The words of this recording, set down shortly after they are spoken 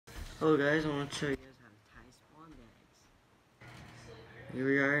Hello guys, I want to show you guys how to tie spawn bags. Here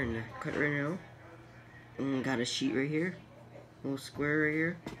we are in the cut right now. And got a sheet right here. A little square right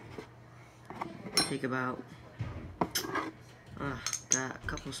here. Take about got a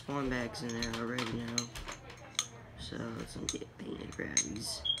couple spawn bags in there already now. So let's get painted, grab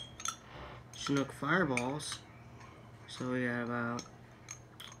these Chinook fireballs. So we got about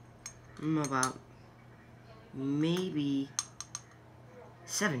maybe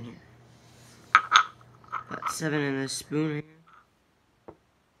 7 here. Got 7 in this spoon right here.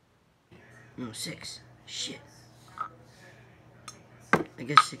 No, 6. Shit. I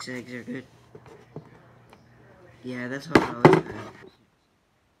guess 6 eggs are good. Yeah, that's how I always have.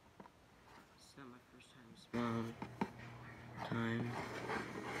 It's not my first time spawn time.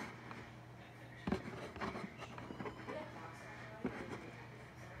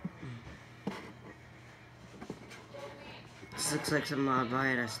 This looks like something I'd buy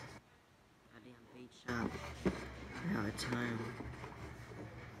at a goddamn bait shop. Yeah, at time.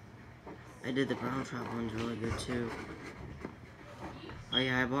 I did the brown trout ones really good too. Oh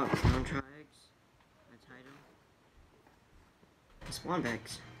yeah, I bought brown trout eggs. I tied them. The spawn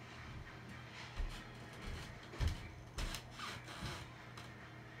bags.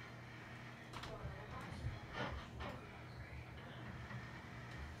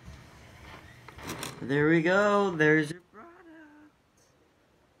 There we go. There's your product.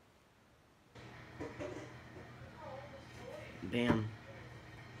 Bam.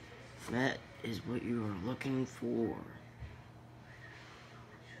 That is what you are looking for.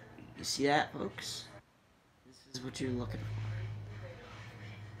 You see that, folks? This is what you're looking for.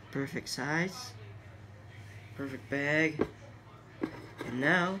 Perfect size. Perfect bag. And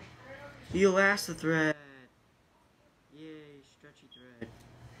now, the elastic thread. Yay, stretchy thread.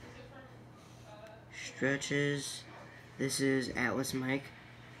 Stretches. This is Atlas Mike.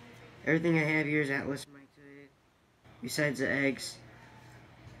 Everything I have here is Atlas Mike today. Besides the eggs.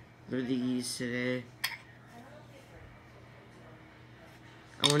 They're these today.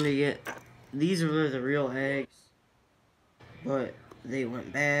 I wanted to get, these are the real eggs, but they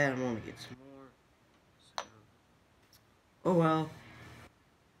went bad. I want to get some more. So, oh well.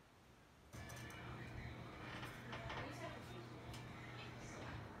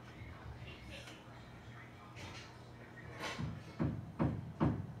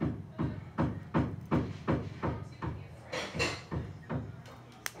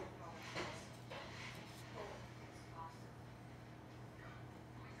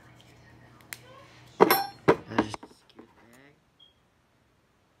 I just secured the bag.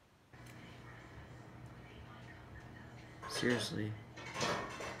 Seriously.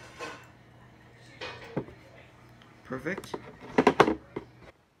 Perfect. Put them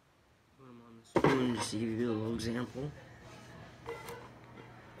on the spoon just to give you a little example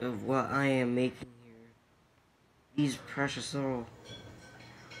of what I am making here. These precious little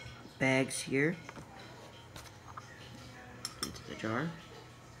bags here into the jar.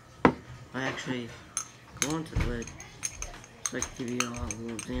 I actually go onto the lid so I can give you all a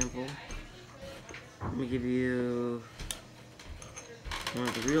little example. Let me give you one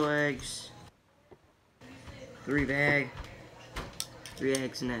of the real eggs. 3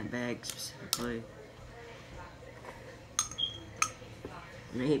 eggs in that bag specifically.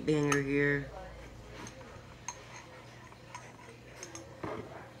 An 8 banger here.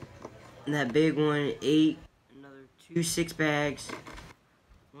 And that big one, 8. Another 2 6 bags.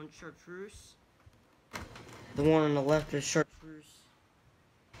 1 chartreuse. The one on the left is chartreuse.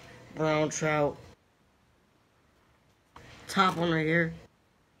 Brown trout. Top one right here.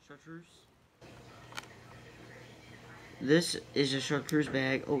 Chartreuse. This is a chartreuse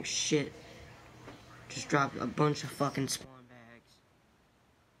bag. Oh shit. Just dropped a bunch of fucking spawn bags.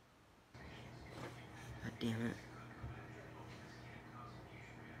 God damn it.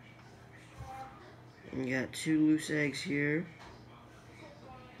 And you got 2 loose eggs here.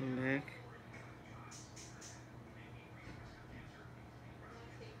 Come back.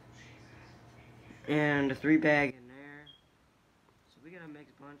 And a 3 bag in there. So we gotta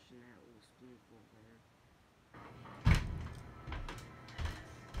mix a bunch in that little spoonful there.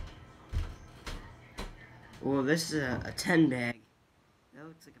 Well, this is a 10 bag. That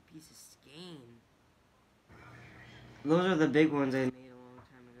looks like a piece of skein. Those are the big ones I made a long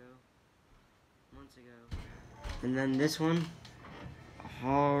time ago. Months ago. And then this one, a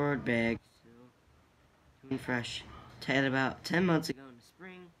hard bag still. Doing fresh. Tied about 10 months ago in the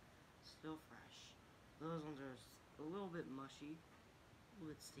spring. Still fresh. Those ones are a little bit mushy. A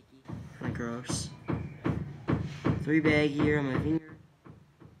little bit sticky. Kinda gross. 3 bag here on my finger.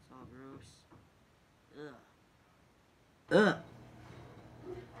 It's all gross. Ugh. Ugh.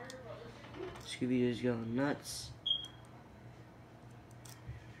 Scooby-Doo's going nuts.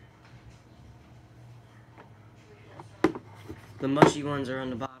 The mushy ones are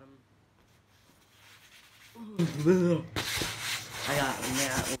on the bottom. I got that over here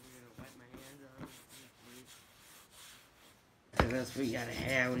to wipe my hands on. Cause that's what you gotta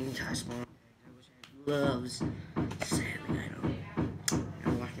have when you touch small bags. I wish I had gloves. Sadly, I don't. I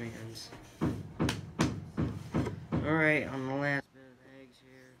gotta wash my hands. Alright, on the last bit of eggs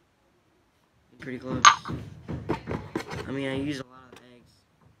here. Pretty close. I mean, I use a lot of eggs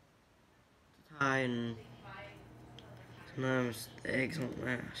to tie, and sometimes the eggs won't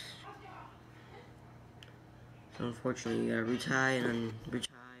last. So unfortunately, you gotta retie and then retie and retie.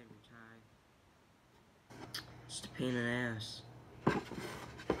 Just a pain in the ass.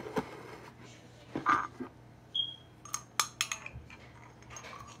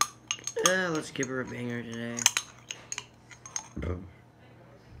 Let's give her a banger today.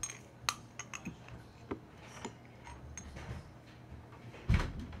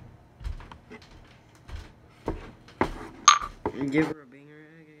 Give her a banger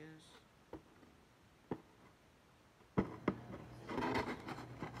egg, I guess.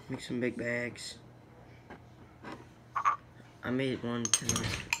 Make some big bags. I made one 10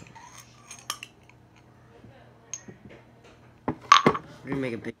 minutes ago. We're gonna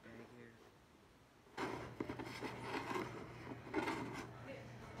make a big bag here.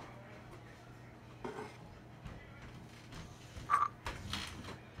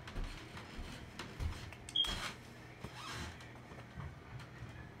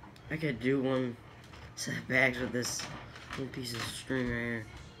 I could do one set of bags with this one piece of string right here.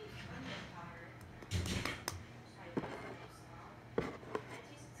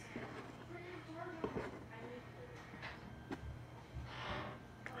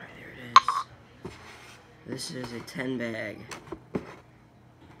 Alright, there it is. This is a 10 bag.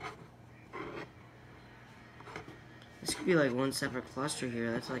 This could be like one separate cluster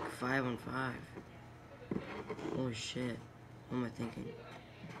here. That's like 5 on 5. Holy shit. What am I thinking?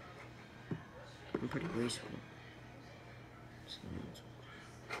 I'm pretty wasteful. So,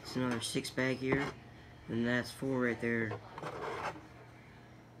 it's another 6 bag here. And that's 4 right there.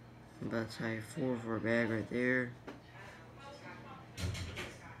 I'm about to tie 4 for a bag right there.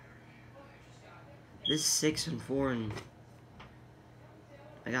 This is 6 and 4, and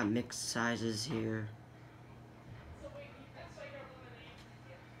I got mixed sizes here.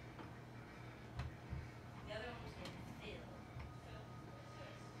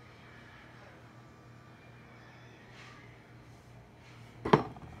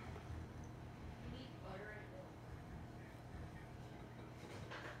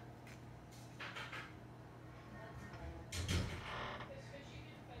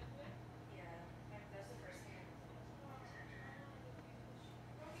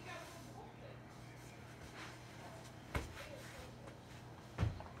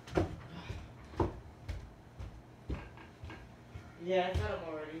 Yeah, I got them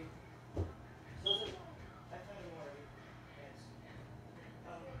already.